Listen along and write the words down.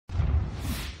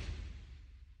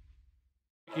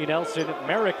Nelson,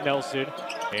 Merrick Nelson,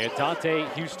 and Dante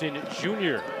Houston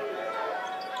Jr.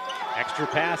 Extra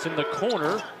pass in the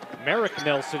corner. Merrick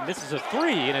Nelson misses a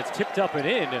three, and it's tipped up and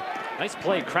in. Nice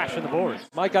play, crashing the boards.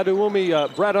 Mike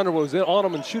Adewumi, Brad Underwood was on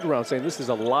him and shoot around saying this is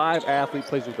a live athlete,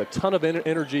 plays with a ton of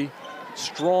energy,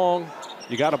 strong.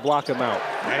 You got to block him out.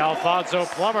 And Alfonso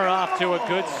Plummer off to a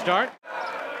good start.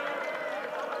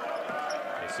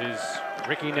 This is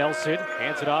Ricky Nelson,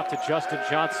 hands it off to Justin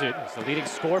Johnson. He's the leading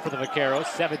scorer for the Vaqueros,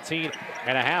 17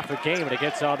 and a half a game, and it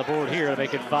gets on the board here to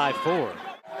make it 5-4.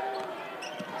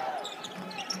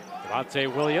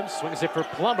 Devontae Williams swings it for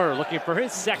Plummer, looking for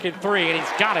his second three, and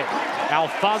he's got it.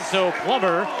 Alfonso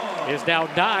Plummer is now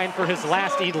 9 for his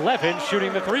last 11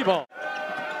 shooting the three ball.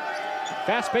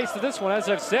 Fast pace to this one, as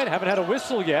I've said, haven't had a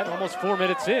whistle yet, almost 4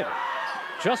 minutes in.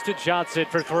 Justin Johnson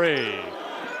for three.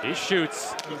 He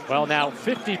shoots, well, now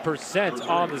 50%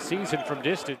 on the season from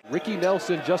distance. Ricky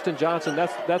Nelson, Justin Johnson,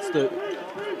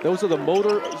 those are the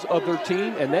motors of their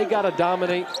team, and they got to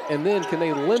dominate. And then can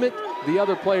they limit the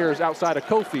other players outside of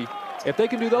Kofi? If they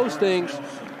can do those things,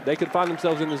 they could find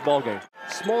themselves in this ball game.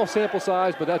 Small sample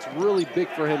size, but that's really big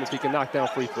for him if he can knock down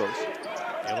free throws.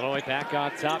 Illinois back on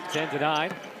top,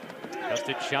 10-9.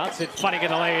 Justin Johnson fighting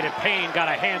in the lane, and Payne got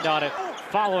a hand on it.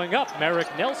 Following up, Merrick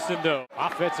Nelson, though.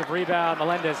 Offensive rebound,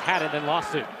 Melendez had it and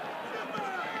lost it.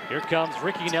 Here comes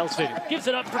Ricky Nelson. Gives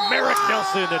it up for Merrick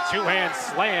Nelson, the two-hand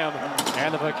slam.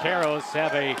 And the Vaqueros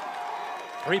have a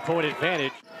three-point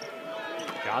advantage.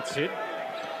 Johnson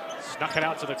snuck it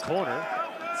out to the corner.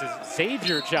 This is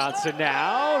Xavier Johnson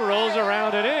now. Rolls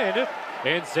around and in.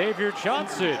 And Xavier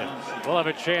Johnson will have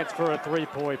a chance for a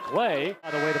three-point play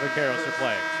on the way the Vaqueros are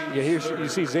playing. Yeah, here you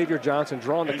see Xavier Johnson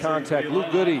drawing the contact.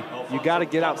 Luke Goody, you got to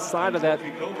get outside of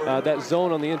that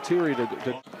zone on the interior.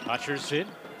 Hutcherson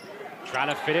trying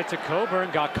to fit it to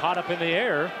Cockburn, got caught up in the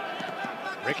air.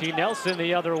 Ricky Nelson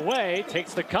the other way,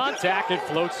 takes the contact and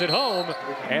floats it home.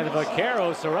 And the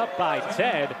Vaqueros are up by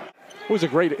 10. He was a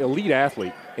great elite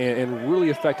athlete and really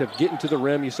effective getting to the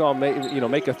rim. You saw him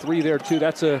make a three there too.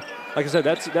 Like I said,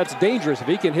 that's dangerous if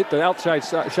he can hit the outside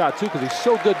shot too, because he's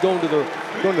so good going to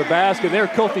the basket. There,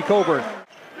 Kofi Cockburn,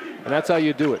 and that's how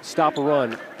you do it. Stop a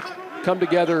run, come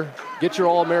together, get your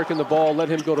All-American the ball, let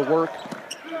him go to work.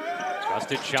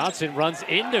 Justin Johnson runs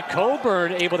into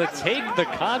Cockburn, able to take the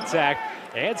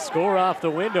contact and score off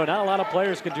the window. Not a lot of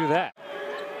players can do that.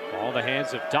 All in the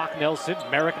hands of Doc Nelson,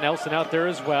 Merrick Nelson out there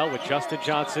as well with Justin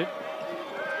Johnson,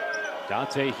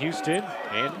 Dante Houston,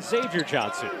 and Xavier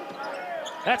Johnson.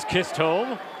 That's kissed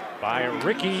home by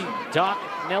Ricky Doc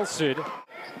Nelson.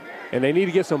 And they need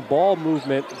to get some ball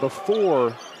movement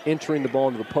before entering the ball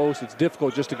into the post. It's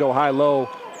difficult just to go high-low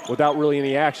without really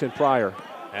any action prior.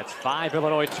 That's 5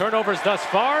 Illinois turnovers thus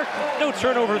far. No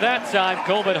turnover that time.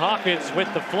 Coleman Hawkins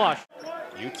with the flush.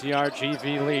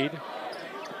 UTRGV lead.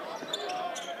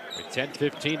 With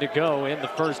 10:15 to go in the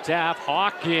first half.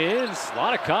 Hawkins, a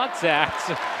lot of contacts.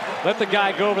 Let the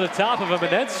guy go over the top of him and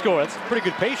then score. That's pretty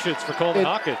good patience for Coleman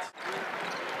Hawkins.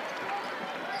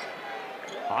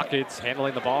 Hawkins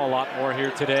handling the ball a lot more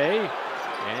here today.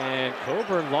 And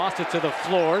Cockburn lost it to the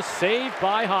floor. Saved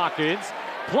by Hawkins.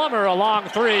 Plummer a long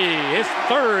three. His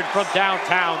third from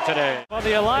downtown today. On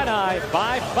the Illini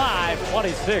by 5,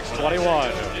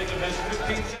 26-21.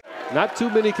 Not too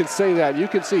many can say that. You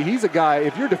can see he's a guy,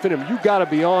 if you're defending him, you got to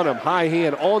be on him, high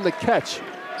hand, on the catch,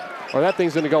 or that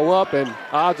thing's going to go up, and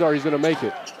odds are he's going to make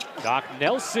it. Doc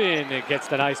Nelson gets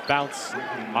the nice bounce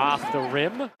off the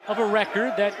rim of a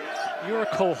record that you're a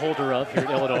co-holder of here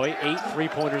in Illinois. 8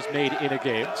 three-pointers made in a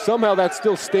game. Somehow that's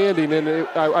still standing, and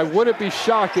I wouldn't be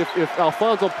shocked if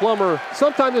Alfonso Plummer,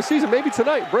 sometime this season, maybe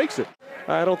tonight, breaks it.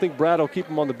 I don't think Brad will keep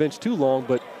him on the bench too long,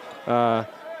 but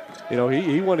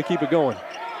he wanted to keep it going.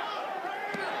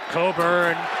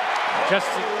 Cockburn, just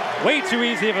way too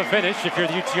easy of a finish if you're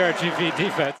the UTRGV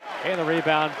defense. And the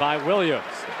rebound by Williams.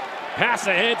 Pass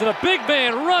ahead to the big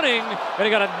man running, and he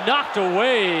got it knocked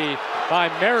away by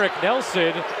Merrick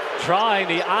Nelson, drawing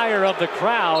the ire of the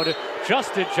crowd.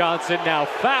 Justin Johnson now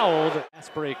fouled.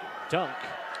 Fast break dunk.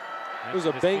 It was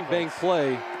a bang-bang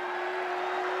play.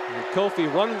 And Kofi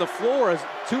running the floor as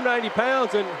 290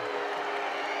 pounds, and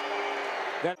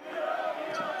that.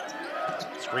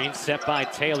 Screen set by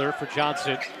Taylor for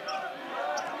Johnson.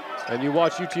 And you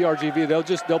watch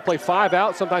UTRGV, they'll play 5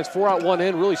 out, sometimes 4 out, 1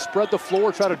 in, really spread the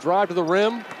floor, try to drive to the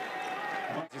rim.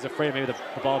 He's afraid of maybe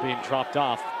the ball being dropped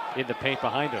off in the paint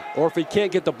behind him. Or if he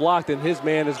can't get the block, then his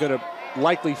man is going to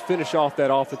likely finish off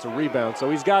that offensive rebound. So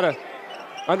he's got to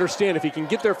understand if he can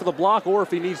get there for the block or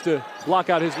if he needs to block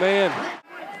out his man.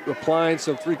 Applying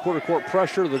some three-quarter court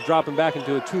pressure, they're dropping back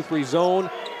into a 2-3 zone.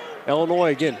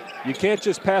 Illinois, again, you can't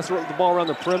just pass the ball around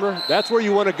the perimeter. That's where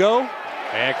you want to go.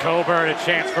 And Cockburn a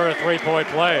chance for a three-point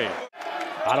play.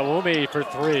 Adewumi for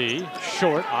three,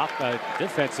 short, off a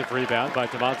defensive rebound by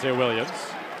DeMonte Williams.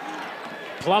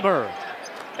 Plummer,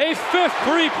 a fifth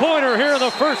three-pointer here in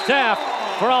the first half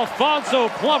for Alfonso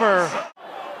Plummer.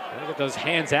 Gotta get those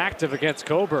hands active against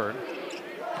Cockburn.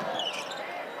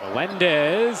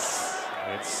 Melendez,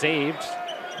 it's saved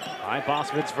by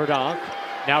Bosman's Verdonk.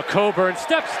 Now Cockburn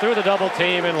steps through the double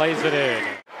team and lays it in.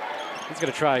 He's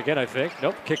gonna try again, I think.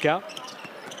 Nope, kick out.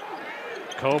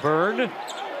 Cockburn,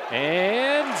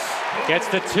 and gets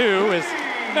the two is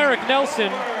Merrick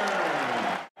Nelson.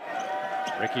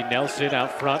 Ricky Nelson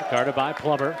out front, guarded by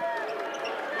Plummer.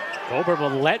 Cockburn will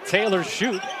let Taylor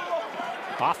shoot.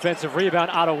 Offensive rebound,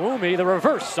 Adewumi, the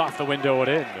reverse off the window and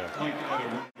in.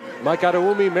 Mike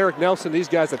Adewumi, Merrick Nelson, these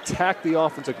guys attack the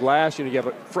offensive glass. You have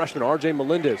a freshman, R.J.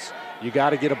 Melendez. You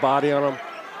got to get a body on him.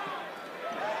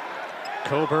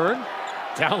 Cockburn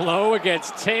down low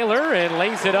against Taylor and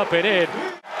lays it up and in.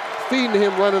 Feeding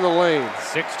him running the lane.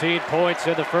 16 points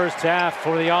in the first half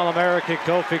for the All-American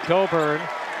Kofi Cockburn.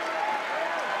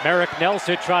 Merrick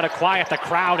Nelson trying to quiet the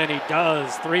crowd, and he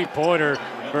does. Three-pointer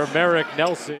for Merrick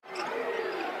Nelson.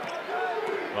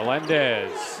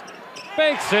 Melendez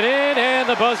banks it in, and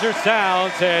the buzzer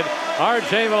sounds, and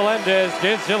R.J. Melendez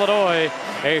gives Illinois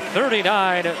a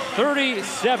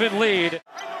 39-37 lead.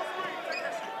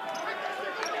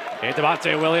 And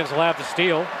DeMonte Williams will have the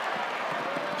steal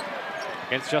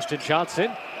against Justin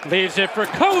Johnson. Leaves it for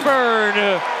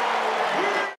Cockburn.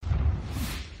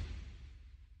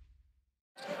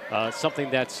 Something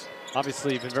that's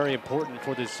obviously been very important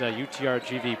for this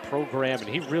UTRGV program, and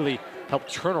he really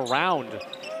helped turn around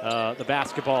the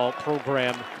basketball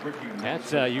program at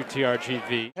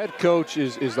UTRGV. Head coach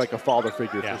is like a father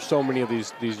figure for so many of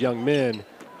these young men,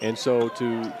 and so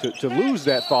to lose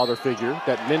that father figure,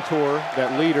 that mentor,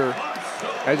 that leader,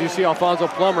 as you see Alfonso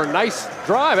Plummer, nice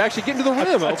drive, actually getting to the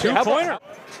rim. A two-pointer.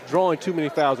 Drawing too many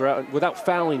fouls without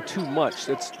fouling too much.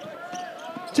 It's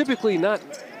typically not,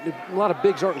 a lot of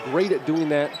bigs aren't great at doing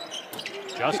that.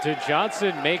 Justin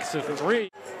Johnson makes a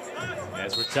three.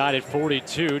 As we're tied at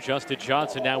 42, Justin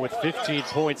Johnson now with 15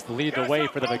 points to lead the way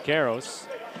for the Vaqueros.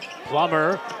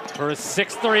 Plummer for a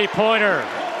sixth three-pointer.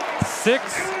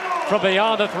 6 from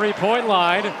beyond the three-point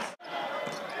line.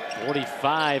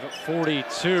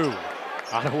 45-42.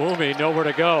 Adewumi nowhere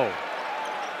to go.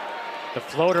 The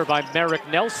floater by Merrick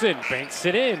Nelson banks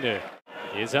it in.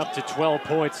 He is up to 12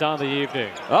 points on the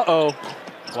evening. Uh-oh.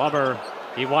 Plummer,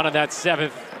 he wanted that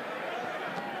seventh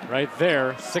right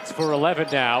there. 6 for 11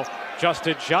 now.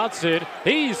 Justin Johnson,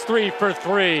 he's 3 for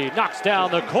 3. Knocks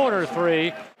down the corner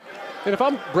three. And if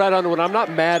I'm Brad Underwood, I'm not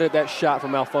mad at that shot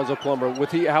from Alfonso Plummer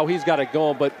with how he's got it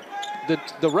going, but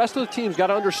the rest of the team's got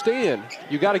to understand,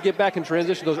 you got to get back in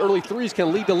transition. Those early threes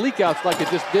can lead to leak-outs like it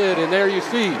just did, and there you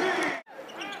see. And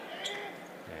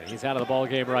he's out of the ball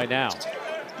game right now.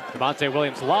 DeMonte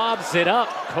Williams lobs it up.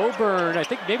 Cockburn, I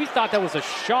think maybe thought that was a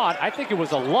shot. I think it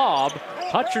was a lob.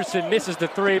 Hutcherson misses the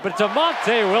three, but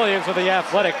DeMonte Williams with the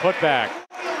athletic putback.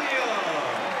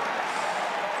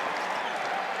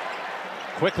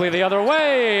 Quickly the other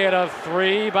way, and a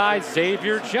three by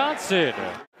Xavier Johnson.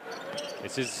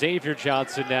 This is Xavier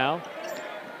Johnson now.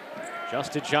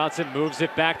 Justin Johnson moves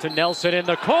it back to Nelson in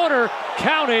the corner.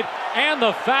 Counted, and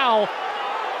the foul.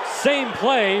 Same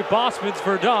play, Bosman's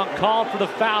Verdonk called for the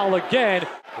foul again.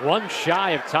 One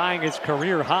shy of tying his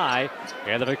career high,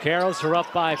 and the Vaqueros are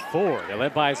up by 4. They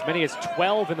led by as many as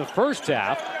 12 in the first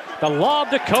half. The lob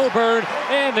to Cockburn,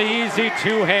 and the easy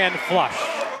two-hand flush.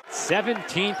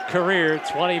 17th career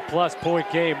 20-plus point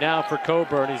game now for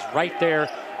Cockburn. He's right there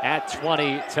at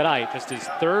 20 tonight. Just his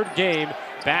third game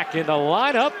back in the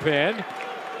lineup, and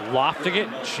lofting it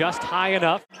just high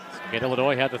enough. And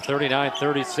Illinois had the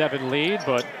 39-37 lead,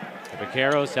 but the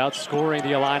Vaqueros outscoring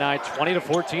the Illini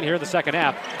 20-14 here in the second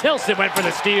half. Nelson went for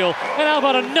the steal, and how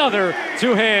about another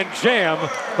two-hand jam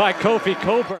by Kofi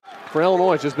Cockburn. For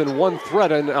Illinois, it's just been one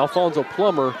threat in Alfonso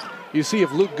Plummer. You see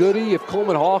if Luke Goody, if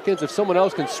Coleman Hawkins, if someone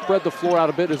else can spread the floor out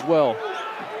a bit as well.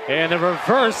 And the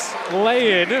reverse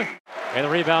lay-in, and the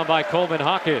rebound by Coleman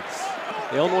Hawkins.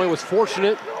 Illinois was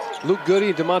fortunate. Luke Goody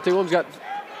and DeMonte Williams got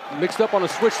mixed up on a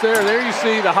switch there, and there you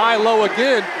see the high-low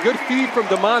again. Good feed from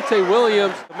DeMonte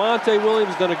Williams. DeMonte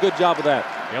Williams done a good job of that.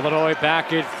 Illinois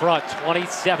back in front,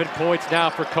 27 points now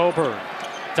for Cockburn.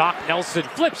 Doc Nelson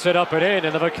flips it up and in,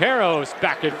 and the Vaqueros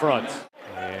back in front.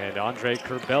 And Andre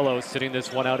Curbelo sitting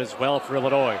this one out as well for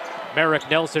Illinois. Merrick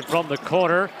Nelson from the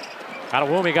corner.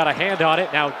 Adewumi got a hand on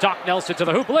it. Now Doc Nelson to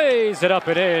the hoop, lays it up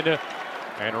and in.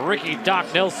 And Ricky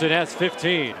Doc Nelson has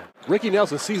 15. Ricky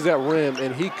Nelson sees that rim,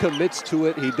 and he commits to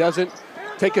it. He doesn't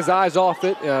take his eyes off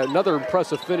it. Another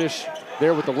impressive finish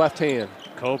there with the left hand.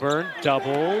 Cockburn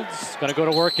doubles, gonna go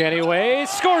to work anyway,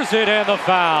 scores it and the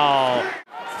foul.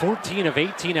 14 of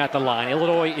 18 at the line.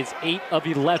 Illinois is 8 of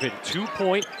 11.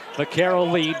 2-point Vaquero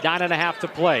lead, 9.5 to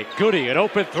play. Goody, an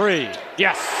open three.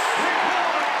 Yes.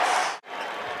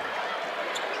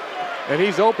 And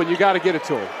he's open, you got to get it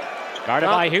to him. Guarded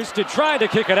by Houston, trying to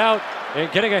kick it out,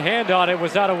 and getting a hand on it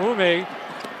was Adewume.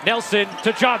 Nelson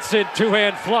to Johnson,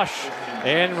 two-hand flush.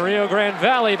 And Rio Grande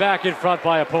Valley back in front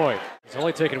by a point. He's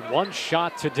only taken one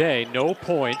shot today, no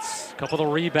points. A couple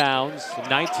of rebounds in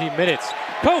 19 minutes.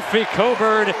 Kofi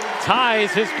Cockburn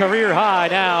ties his career high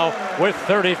now with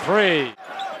 33.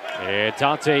 And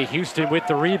Dante Houston with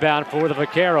the rebound for the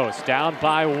Vaqueros, down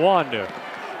by 1.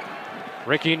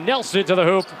 Ricky Nelson to the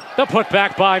hoop. The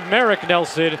putback by Merrick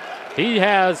Nelson. He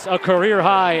has a career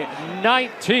high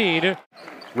 19.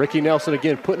 Ricky Nelson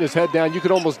again putting his head down. You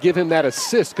could almost give him that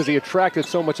assist because he attracted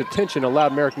so much attention,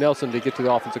 allowed Merrick Nelson to get to the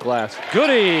offensive glass.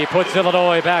 Goody puts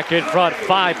Illinois back in front.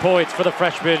 5 points for the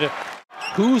freshman.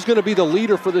 Who's going to be the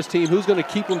leader for this team? Who's going to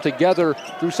keep them together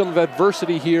through some of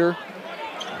adversity here?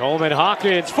 Coleman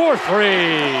Hawkins for 3.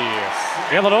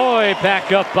 Illinois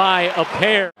back up by a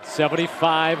pair.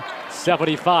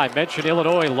 75-75. Mentioned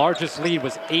Illinois' largest lead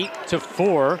was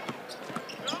 8-4.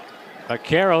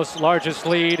 Vaqueros' largest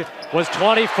lead was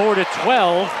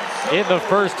 24-12 in the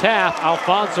first half.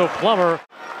 Alfonso Plummer.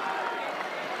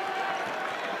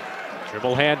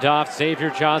 Dribble handoff, Xavier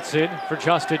Johnson for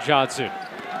Justin Johnson.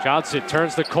 Johnson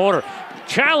turns the corner,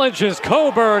 challenges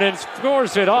Cockburn and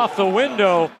scores it off the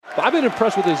window. I've been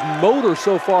impressed with his motor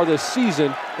so far this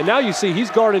season, and now you see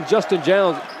he's guarding Justin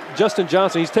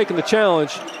Johnson. He's taking the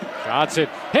challenge. Johnson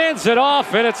hands it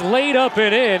off, and it's laid up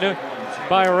and in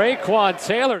by Raquan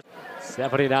Taylor.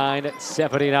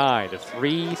 79-79,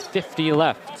 3:50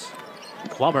 left.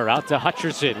 Plummer out to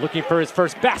Hutcherson, looking for his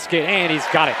first basket, and he's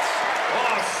got it.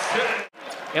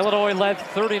 Illinois led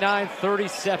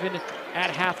 39-37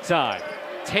 at halftime.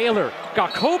 Taylor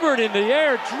got Cockburn in the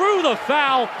air, drew the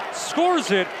foul,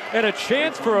 scores it, and a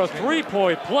chance for a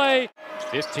 3-point play.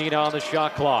 15 on the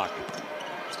shot clock.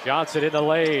 Johnson in the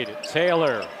lane.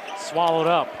 Taylor swallowed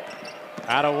up.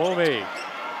 Adewume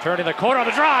turning the corner on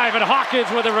the drive, and Hawkins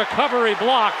with a recovery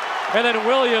block, and then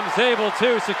Williams able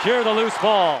to secure the loose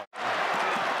ball.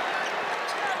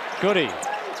 Goody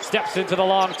steps into the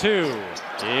long 2.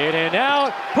 In and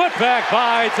out, put back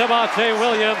by Tamonte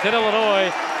Williams, and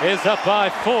Illinois is up by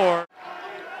 4.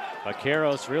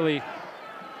 Vaqueros really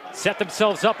set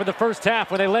themselves up in the first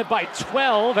half when they led by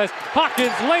 12 as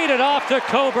Hawkins laid it off to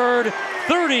Cockburn.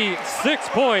 36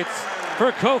 points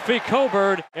for Kofi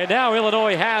Cockburn, and now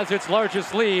Illinois has its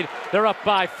largest lead. They're up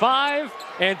by 5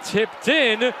 and tipped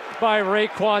in by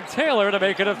Raquan Taylor to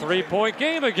make it a 3-point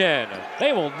game again.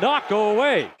 They will not go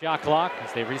away. Shot clock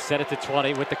as they reset it to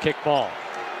 20 with the kickball.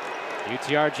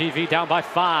 UTRGV down by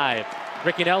 5.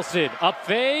 Ricky Nelson up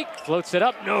fake, floats it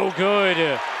up, no good.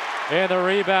 And the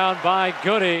rebound by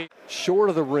Goody. Short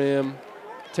of the rim,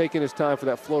 taking his time for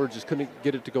that floater, just couldn't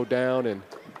get it to go down, and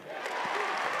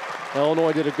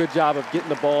Illinois did a good job of getting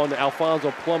the ball into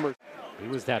Alfonso Plummer. He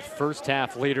was that first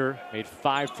half leader, made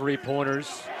 5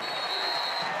 3-pointers.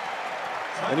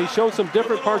 And he showed some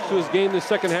different parts to his game this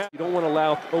second half. You don't want to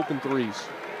allow open threes.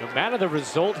 No matter the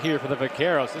result here for the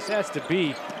Vaqueros, this has to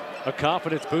be a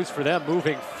confidence boost for them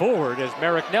moving forward as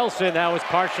Merrick Nelson now is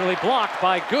partially blocked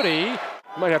by Goody. You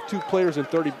might have 2 players in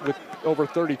 30 with over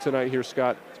 30 tonight here,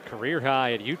 Scott. Career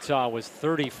high at Utah was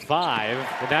 35.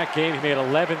 In that game, he made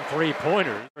 11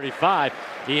 3-pointers. 35.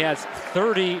 He has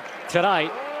 30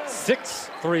 tonight,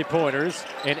 6 3-pointers,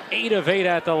 and 8 of 8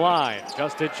 at the line.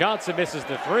 Justin Johnson misses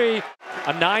the 3.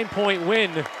 A 9-point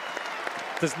win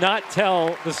does not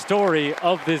tell the story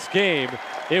of this game.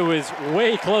 It was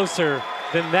way closer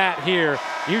than that here.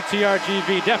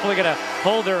 UTRGV definitely going to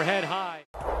hold their head high.